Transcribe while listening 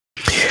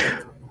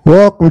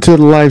Welcome to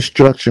the Life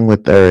Structure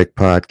with Eric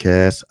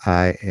podcast.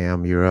 I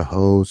am your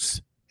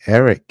host,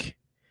 Eric.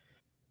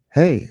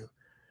 Hey,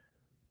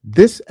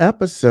 this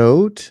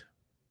episode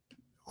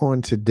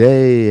on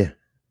today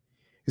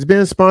is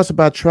being sponsored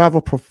by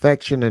Travel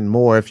Perfection and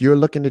more. If you're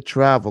looking to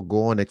travel,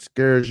 go on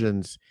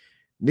excursions,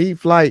 need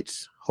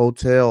flights,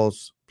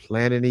 hotels,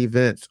 planning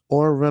events,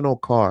 or rental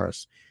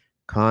cars,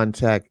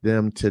 contact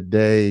them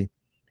today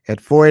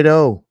at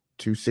 480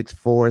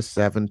 264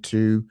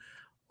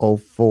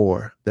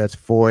 7204. That's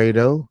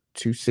 480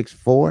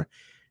 264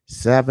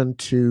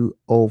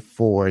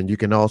 7204. And you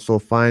can also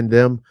find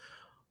them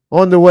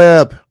on the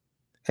web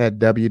at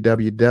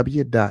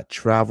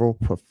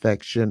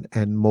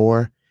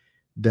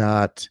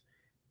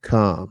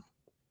www.travelperfectionandmore.com.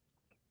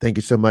 Thank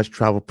you so much,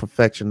 Travel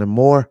Perfection and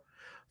More,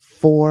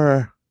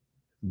 for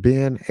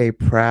being a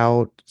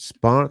proud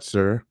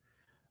sponsor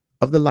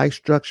of the Life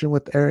Structure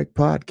with Eric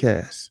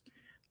podcast.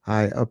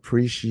 I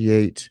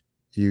appreciate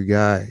you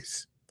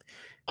guys.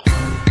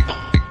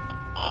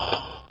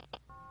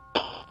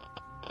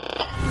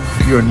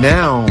 You're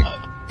now,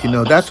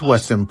 that's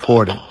what's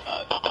important.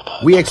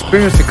 We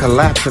experience a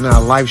collapse in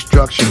our life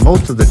structure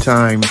most of the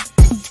time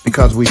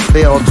because we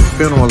fail to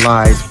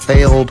funeralize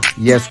failed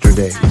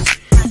yesterdays.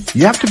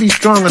 You have to be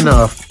strong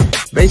enough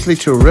basically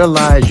to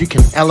realize you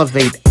can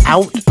elevate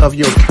out of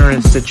your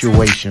current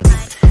situation.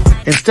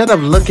 Instead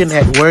of looking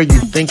at where you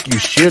think you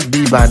should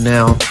be by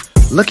now,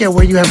 look at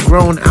where you have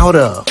grown out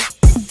of.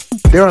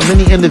 There are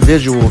many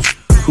individuals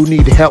who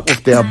need help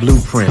with their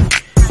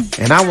blueprint,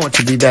 and I want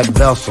to be that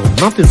vessel,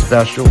 nothing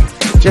special,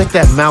 just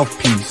that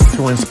mouthpiece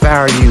to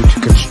inspire you to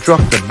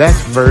construct the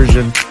best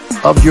version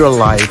of your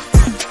life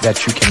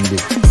that you can be.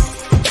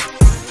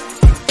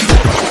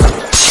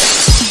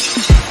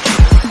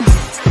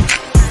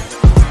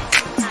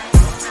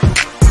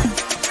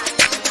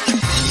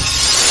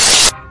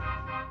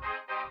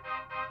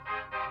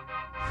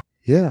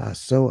 Yeah,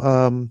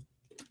 so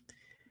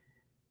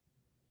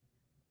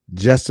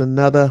just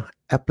another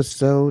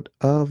episode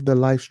of the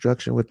Life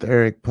Structure with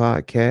Eric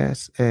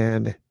podcast,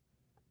 and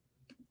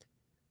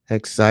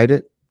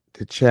excited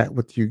to chat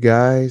with you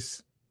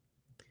guys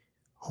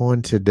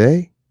on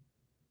today.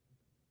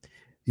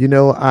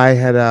 I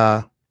had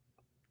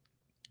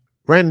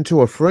ran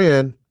into a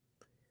friend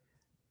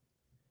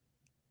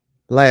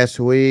last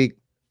week.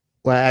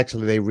 Well,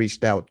 actually, they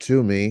reached out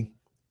to me,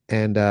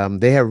 and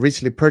they have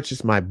recently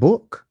purchased my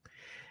book.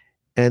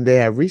 And they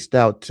have reached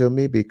out to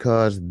me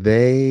because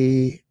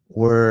they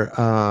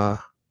were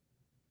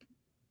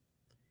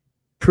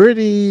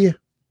pretty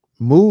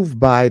moved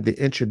by the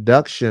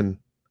introduction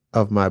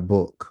of my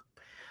book.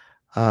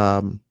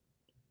 So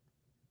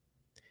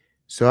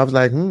I was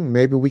like,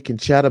 maybe we can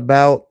chat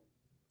about,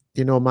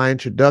 my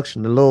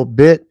introduction a little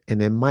bit, and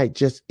it might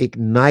just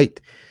ignite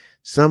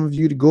some of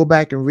you to go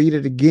back and read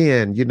it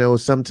again.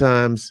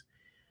 Sometimes,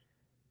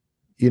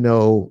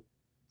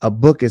 a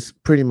book is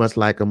pretty much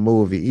like a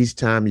movie. Each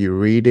time you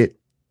read it,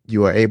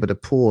 you are able to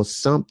pull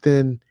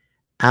something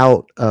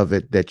out of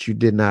it that you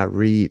did not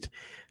read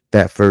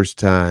that first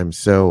time.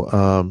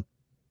 So,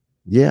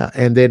 yeah.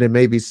 And then it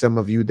may be some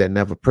of you that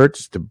never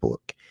purchased the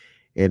book,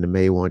 and it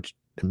may want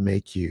to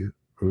make you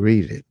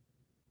read it.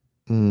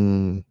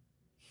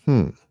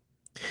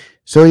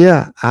 So,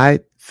 yeah, I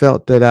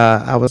felt that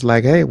I was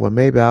like, hey, well,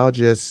 maybe I'll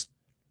just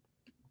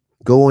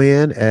go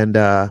in and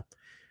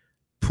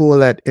pull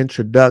that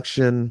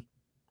introduction,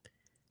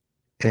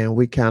 and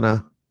we kind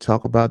of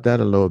talk about that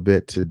a little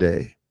bit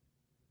today.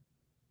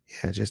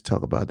 Yeah, just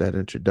talk about that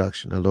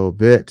introduction a little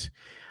bit.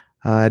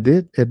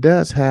 It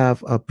does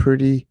have a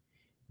pretty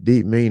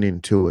deep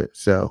meaning to it.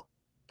 So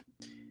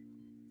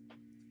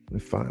let me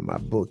find my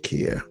book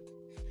here.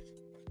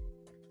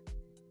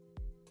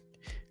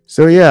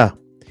 So yeah,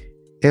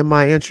 in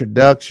my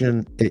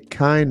introduction, it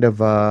kind of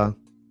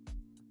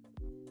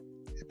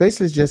it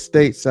basically just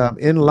states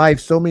in life,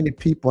 so many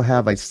people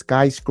have a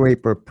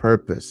skyscraper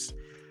purpose,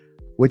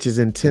 which is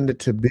intended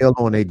to build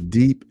on a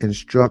deep and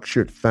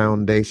structured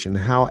foundation.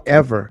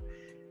 However,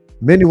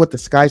 many with the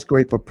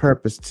skyscraper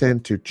purpose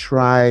tend to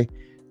try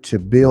to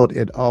build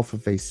it off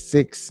of a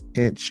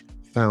 6-inch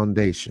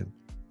foundation.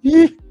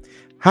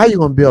 How you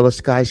going to build a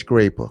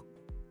skyscraper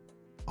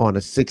on a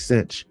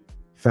 6-inch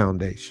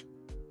foundation?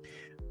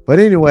 But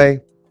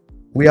anyway,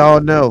 we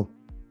all know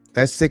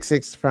that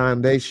 6-inch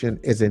foundation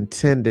is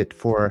intended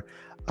for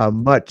a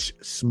much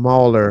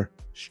smaller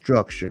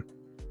structure.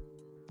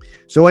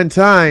 So in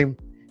time,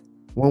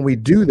 when we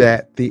do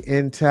that, the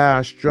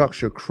entire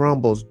structure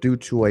crumbles due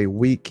to a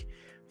weak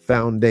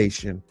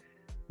foundation,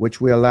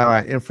 which will allow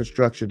our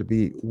infrastructure to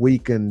be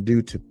weakened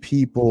due to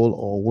people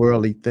or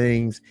worldly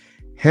things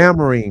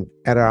hammering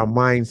at our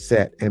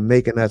mindset and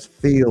making us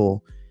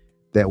feel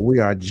that we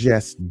are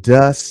just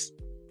dust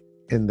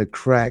in the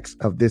cracks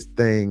of this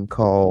thing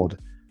called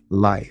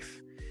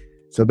life.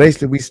 So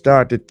basically, we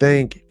start to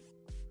think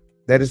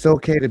that it's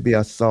okay to be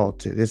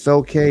assaulted. It's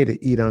okay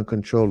to eat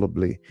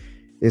uncontrollably.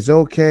 It's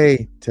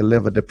okay to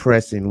live a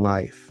depressing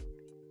life.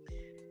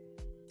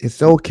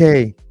 It's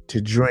okay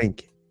to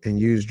drink and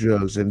use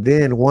drugs. And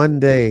then one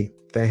day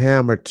the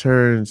hammer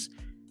turns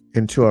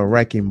into a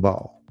wrecking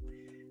ball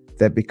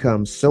that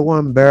becomes so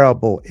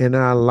unbearable in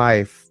our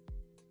life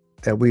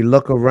that we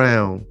look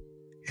around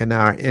and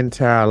our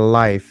entire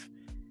life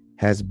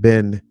has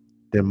been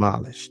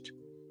demolished.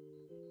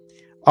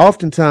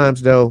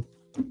 Oftentimes, though,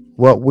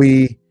 what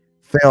we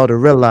fail to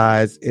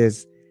realize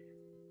is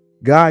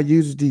God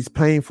uses these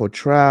painful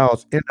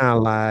trials in our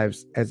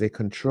lives as a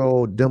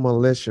controlled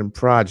demolition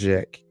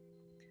project.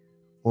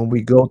 When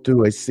we go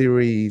through a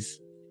series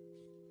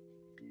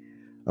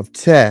of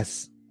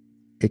tests,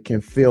 it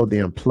can feel the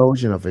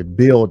implosion of a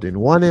building,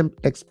 one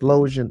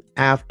explosion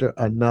after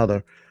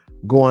another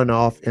going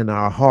off in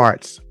our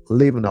hearts,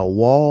 leaving a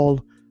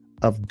wall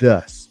of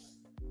dust.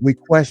 We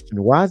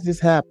question, why is this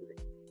happening?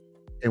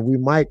 And we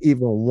might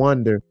even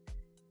wonder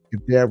if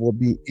there will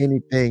be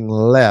anything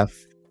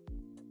left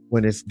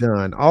when it's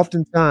done.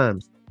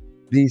 Oftentimes,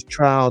 these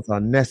trials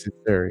are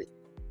necessary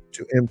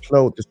to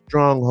implode the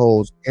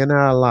strongholds in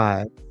our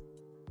lives.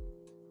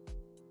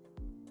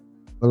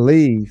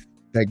 Believe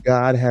that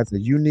God has a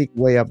unique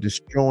way of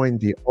destroying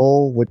the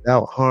old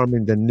without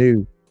harming the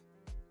new,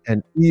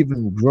 and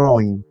even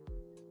growing,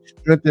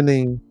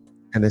 strengthening,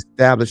 and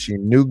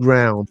establishing new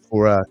ground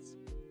for us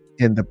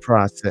in the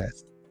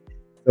process.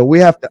 So we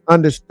have to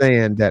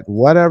understand that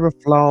whatever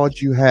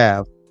flaws you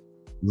have,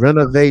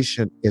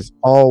 renovation is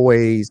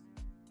always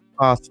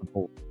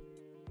possible.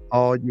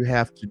 All you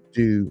have to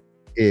do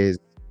is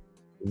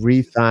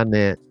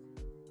refinance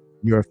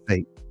your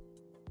faith.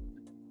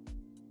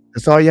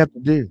 That's all you have to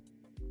do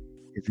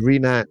is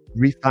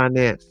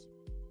refinance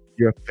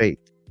your faith.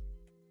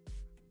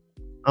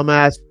 I'm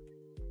asking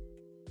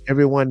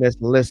everyone that's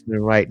listening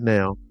right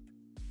now,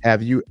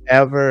 have you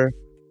ever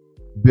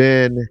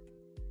been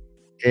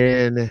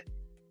in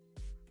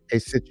a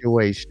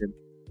situation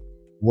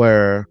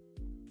where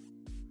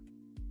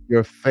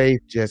your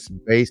faith just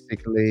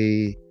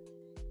basically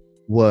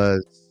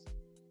was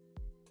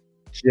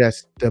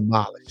just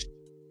demolished?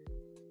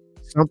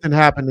 Something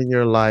happened in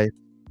your life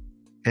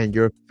and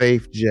your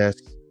faith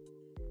just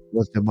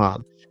was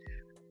demolished.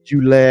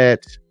 You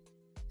let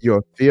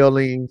your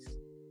feelings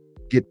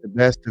get the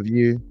best of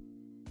you,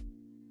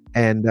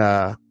 and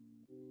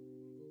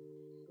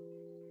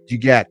you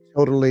got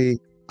totally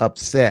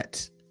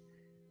upset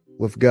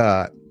with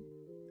God,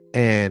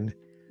 and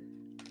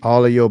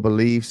all of your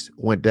beliefs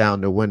went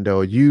down the window.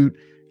 You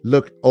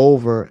looked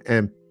over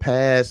and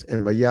past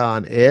and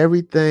beyond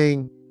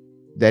everything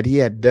that he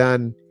had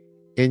done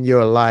in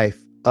your life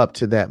up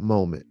to that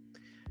moment.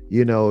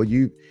 You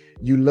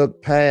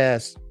look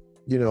past,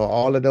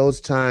 all of those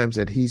times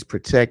that he's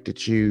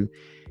protected you.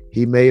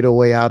 He made a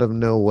way out of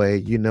no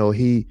way.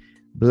 He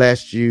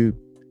blessed you.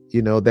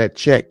 That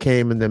check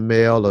came in the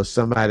mail, or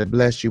somebody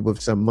blessed you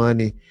with some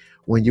money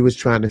when you was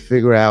trying to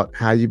figure out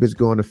how you was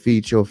going to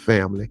feed your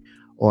family,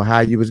 or how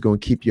you was going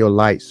to keep your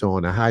lights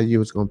on, or how you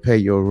was going to pay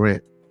your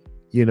rent.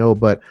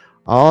 But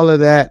all of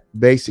that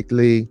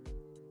basically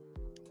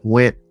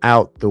went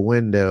out the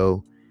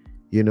window,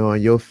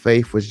 and your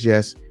faith was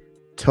just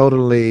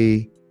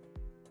totally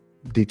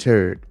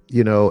deterred.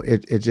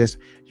 It just,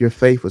 your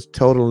faith was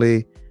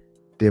totally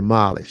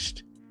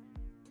demolished.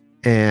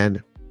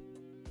 And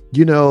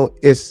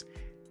it's,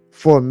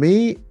 for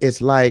me,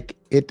 it's like,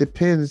 it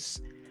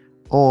depends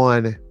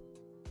on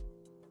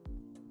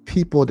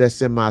people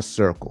that's in my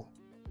circle,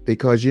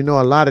 because a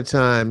lot of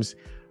times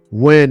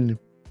when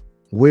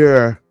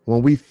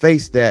we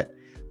face that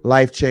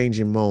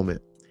life-changing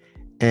moment,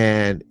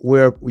 and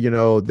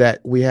that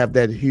we have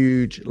that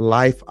huge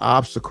life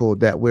obstacle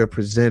that we're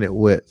presented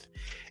with,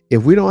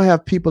 if we don't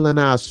have people in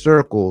our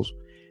circles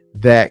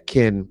that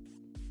can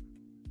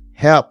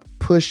help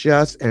push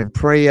us and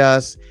pray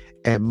us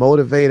and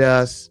motivate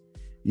us,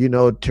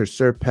 to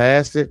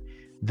surpass it,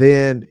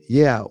 then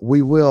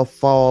we will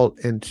fall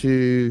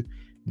into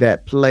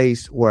that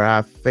place where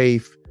our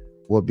faith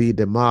will be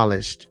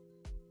demolished,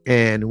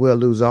 and we'll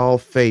lose all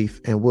faith,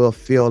 and we'll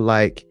feel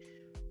like,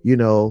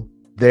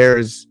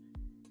 there's,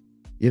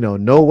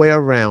 no way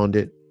around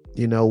it.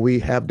 We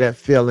have that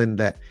feeling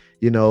that,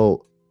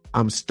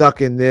 I'm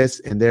stuck in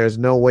this and there's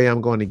no way I'm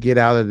going to get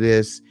out of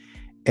this.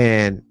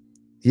 And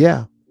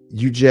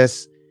you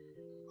just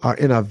are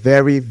in a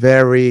very,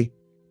 very,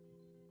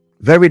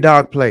 very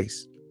dark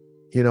place,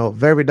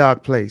 very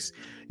dark place.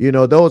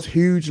 Those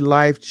huge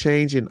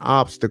life-changing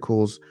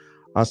obstacles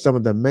are some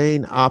of the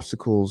main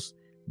obstacles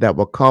that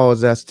will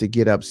cause us to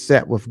get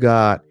upset with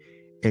God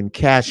and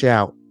cash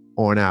out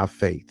on our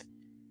faith.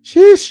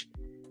 Sheesh.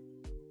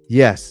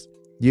 Yes.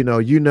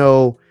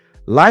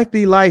 Life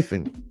be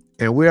lifing,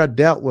 and we are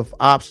dealt with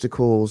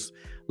obstacles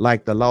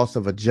like the loss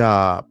of a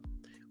job,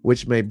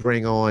 which may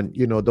bring on,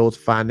 those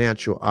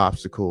financial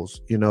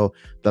obstacles, the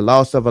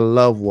loss of a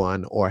loved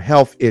one, or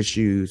health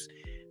issues.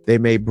 They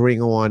may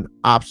bring on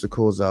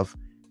obstacles of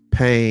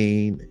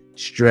pain,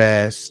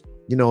 stress.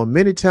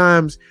 Many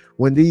times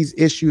when these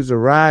issues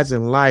arise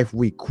in life,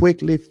 we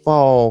quickly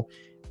fall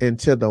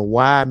into the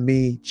why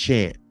me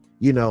chant.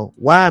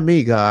 Why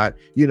me, God?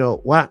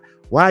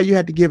 Why you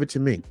had to give it to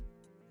me?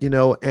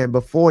 And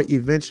before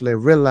eventually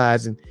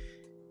realizing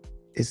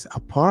it's a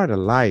part of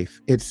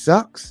life. It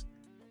sucks.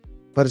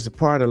 but it's a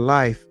part of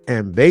life.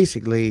 And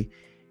basically,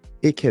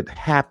 it can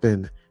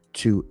happen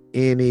to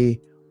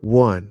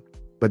anyone.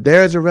 But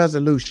there's a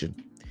resolution,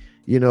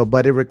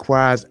 but it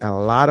requires a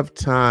lot of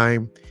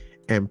time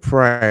and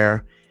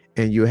prayer.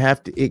 And you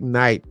have to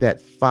ignite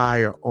that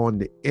fire on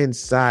the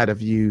inside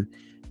of you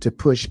to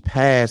push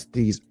past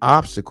these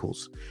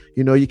obstacles.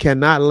 You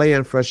cannot lay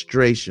in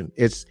frustration.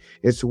 It's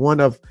one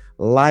of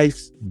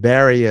life's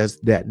barriers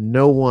that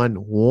no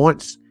one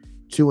wants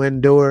to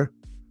endure.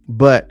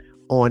 But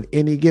on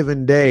any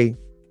given day,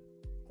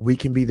 we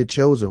can be the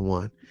chosen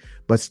one.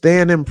 But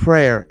staying in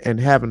prayer and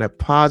having a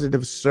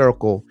positive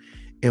circle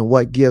and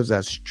what gives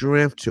us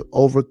strength to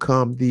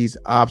overcome these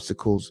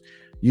obstacles,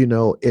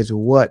 is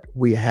what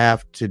we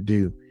have to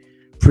do.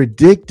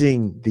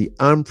 Predicting the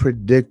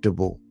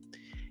unpredictable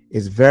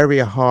is very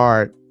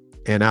hard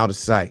and out of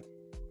sight.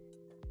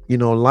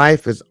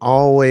 Life is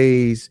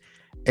always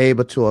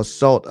able to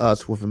assault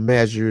us with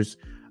measures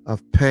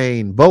of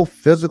pain, both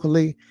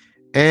physically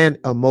and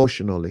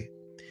emotionally.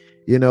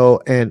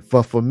 And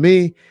for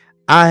me,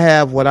 I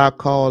have what I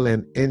call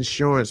an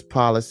insurance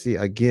policy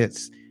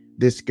against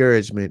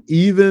discouragement.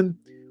 Even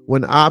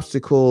when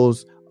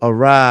obstacles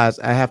arise,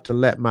 I have to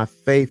let my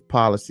faith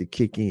policy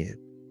kick in.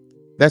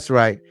 That's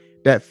right,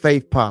 that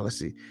faith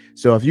policy.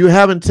 So if you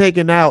haven't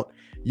taken out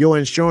your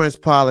insurance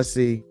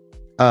policy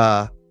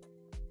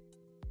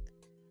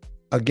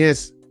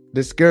against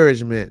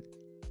discouragement,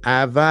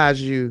 I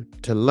advise you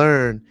to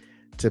learn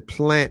to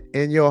plant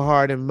in your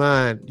heart and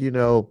mind,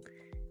 to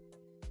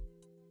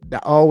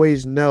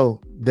always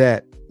know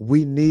that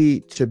we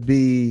need to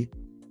be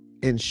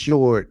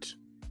insured,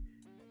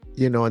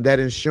 and that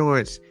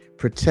insurance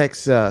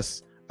protects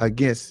us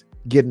against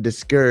getting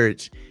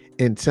discouraged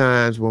in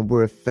times when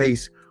we're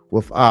faced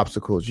with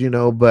obstacles,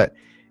 but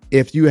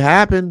if you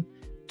happen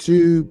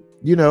to,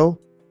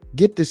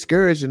 get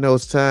discouraged in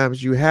those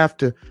times, you have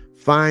to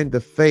find the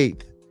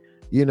faith,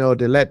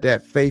 to let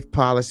that faith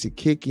policy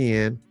kick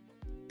in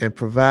and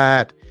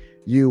provide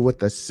you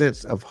with a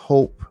sense of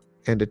hope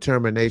and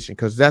determination,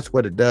 because that's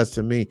what it does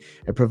to me.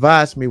 It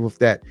provides me with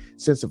that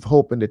sense of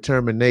hope and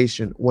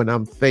determination when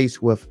I'm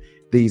faced with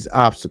these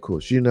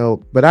obstacles,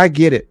 but I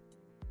get it.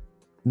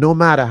 No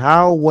matter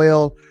how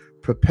well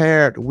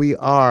prepared we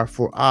are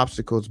for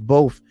obstacles,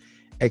 both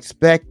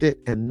expected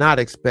and not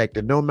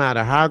expected, no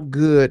matter how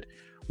good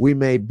we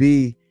may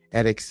be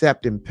at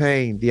accepting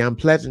pain, the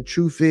unpleasant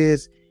truth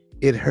is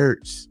it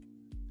hurts.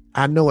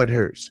 I know it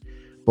hurts.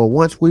 But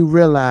once we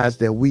realize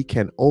that we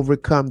can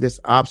overcome this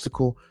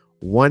obstacle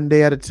one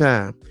day at a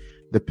time,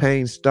 the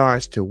pain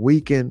starts to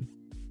weaken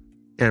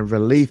and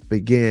relief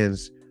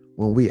begins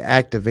when we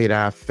activate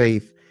our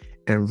faith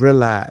and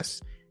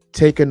realize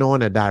taking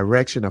on a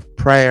direction of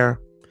prayer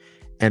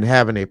and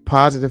having a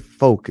positive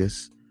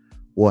focus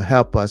will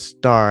help us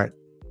start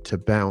to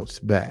bounce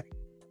back.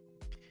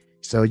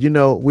 So,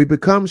 we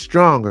become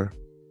stronger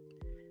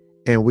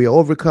and we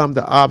overcome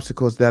the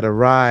obstacles that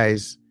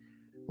arise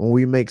when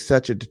we make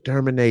such a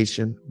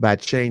determination by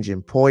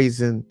changing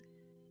poison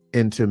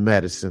into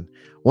medicine.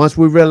 Once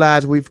we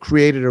realize we've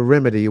created a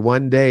remedy,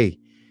 one day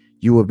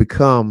you will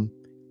become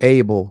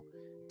able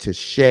to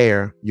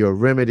share your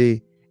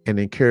remedy and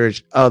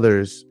encourage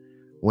others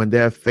when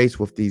they're faced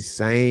with these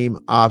same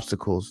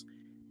obstacles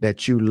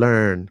that you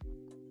learn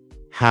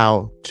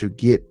how to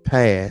get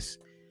past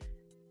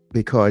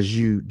because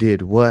you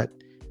did what?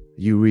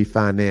 You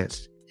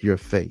refinanced your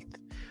faith.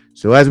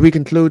 So as we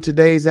conclude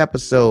today's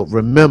episode,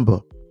 remember,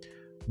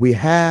 we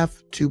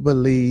have to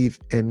believe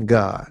in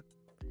God.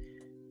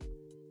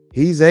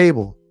 He's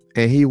able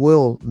and he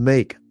will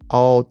make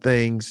all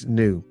things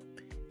new.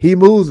 He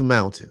moves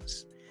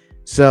mountains.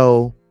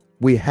 So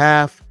we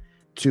have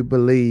to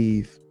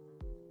believe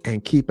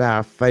and keep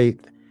our faith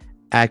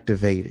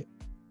activated.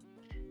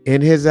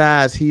 In his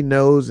eyes, he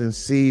knows and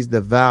sees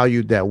the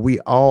value that we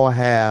all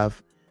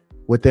have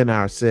within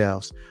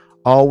ourselves.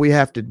 All we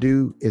have to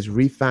do is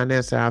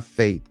refinance our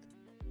faith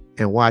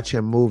and watch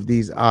him move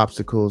these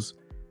obstacles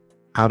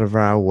out of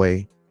our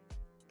way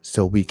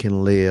so we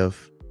can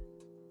live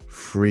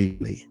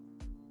freely.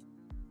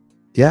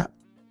 Yeah,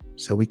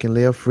 so we can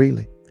live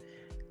freely.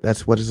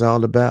 That's what it's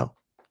all about.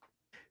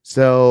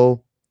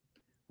 So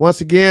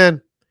once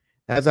again,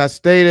 as I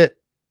stated,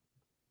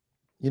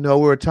 we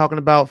were talking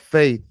about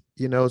faith,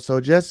 so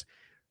just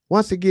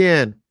once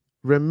again,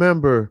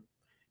 remember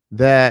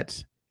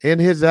that in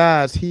his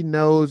eyes, he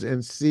knows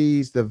and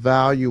sees the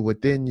value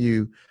within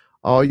you.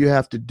 All you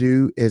have to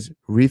do is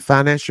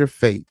refinance your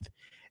faith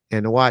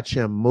and watch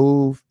him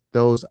move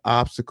those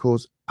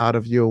obstacles out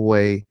of your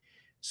way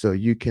so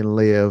you can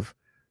live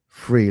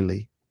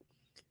freely.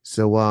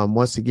 So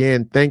once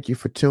again, thank you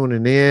for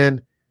tuning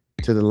in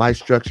to the Life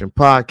Structure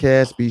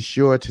Podcast. Be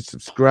sure to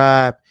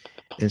subscribe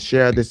and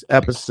share this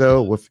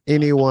episode with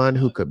anyone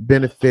who could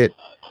benefit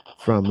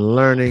from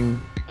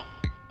learning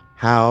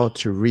how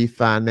to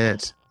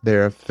refinance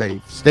their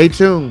faith. Stay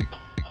tuned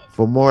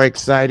for more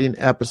exciting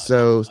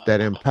episodes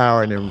that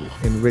empower and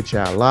enrich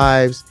our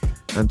lives.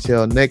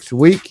 Until next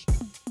week,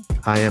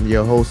 I am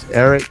your host,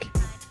 Eric,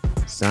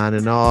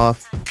 signing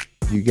off.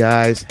 You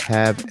guys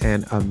have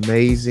an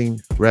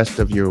amazing rest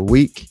of your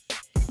week.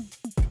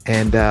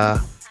 And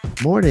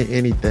more than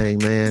anything,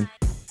 man,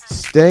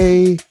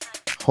 stay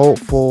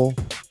hopeful,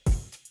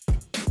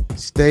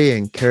 stay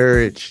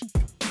encouraged,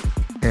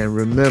 and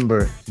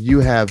remember, you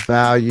have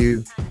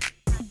value.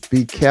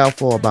 Be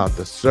careful about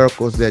the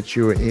circles that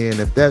you're in.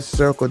 If that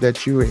circle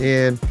that you're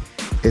in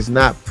is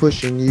not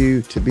pushing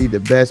you to be the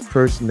best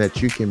person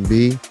that you can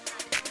be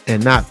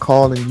and not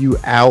calling you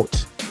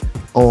out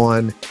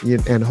on you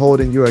and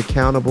holding you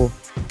accountable,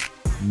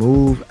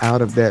 move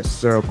out of that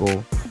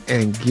circle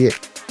and get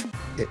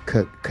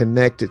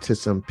connected to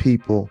some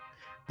people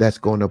that's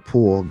going to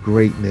pull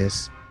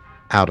greatness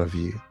out of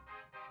you.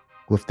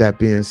 With that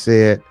being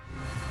said,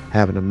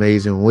 have an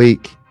amazing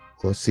week.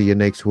 We'll see you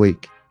next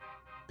week.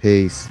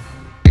 Peace.